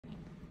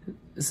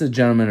This is a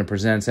gentleman who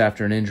presents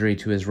after an injury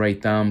to his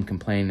right thumb,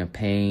 complaining of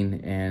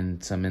pain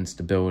and some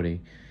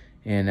instability.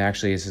 And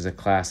actually, this is a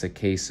classic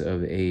case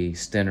of a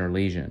Stener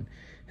lesion.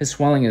 His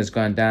swelling has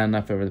gone down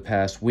enough over the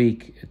past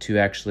week to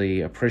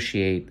actually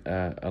appreciate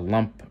a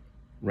lump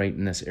right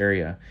in this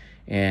area.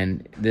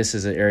 And this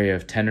is an area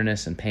of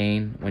tenderness and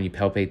pain when you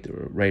palpate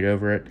right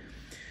over it.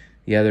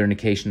 The other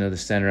indication of the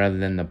Stener, other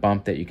than the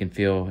bump that you can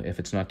feel if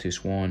it's not too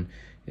swollen,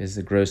 is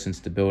the gross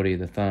instability of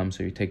the thumb.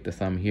 So you take the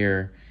thumb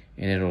here,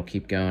 and it'll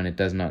keep going. It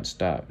does not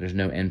stop. There's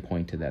no end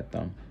point to that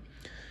thumb.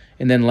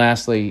 And then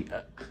lastly,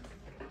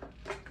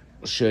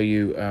 I'll show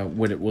you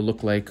what it will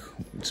look like.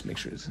 Let's make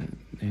sure his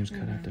name's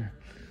cut out there.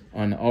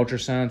 On the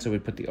ultrasound, so we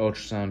put the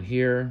ultrasound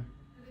here,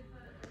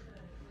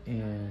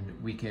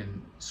 and we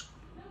can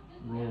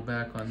roll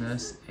back on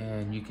this,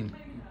 and you can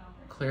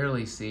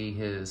clearly see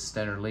his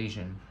Stener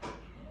lesion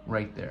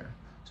right there.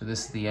 So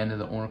this is the end of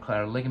the ulnar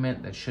collateral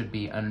ligament that should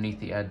be underneath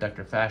the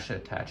adductor fascia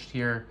attached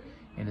here,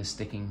 and is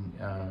sticking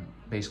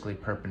basically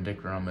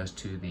perpendicular almost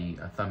to the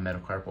thumb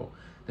metacarpal.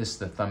 This is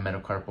the thumb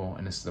metacarpal,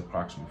 and this is the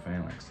proximal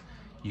phalanx.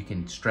 You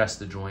can stress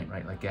the joint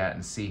right like that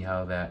and see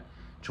how that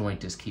joint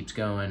just keeps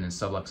going and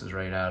subluxes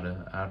right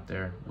out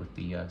there with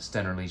the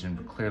Stener lesion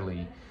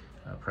clearly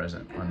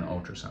present on the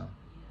ultrasound.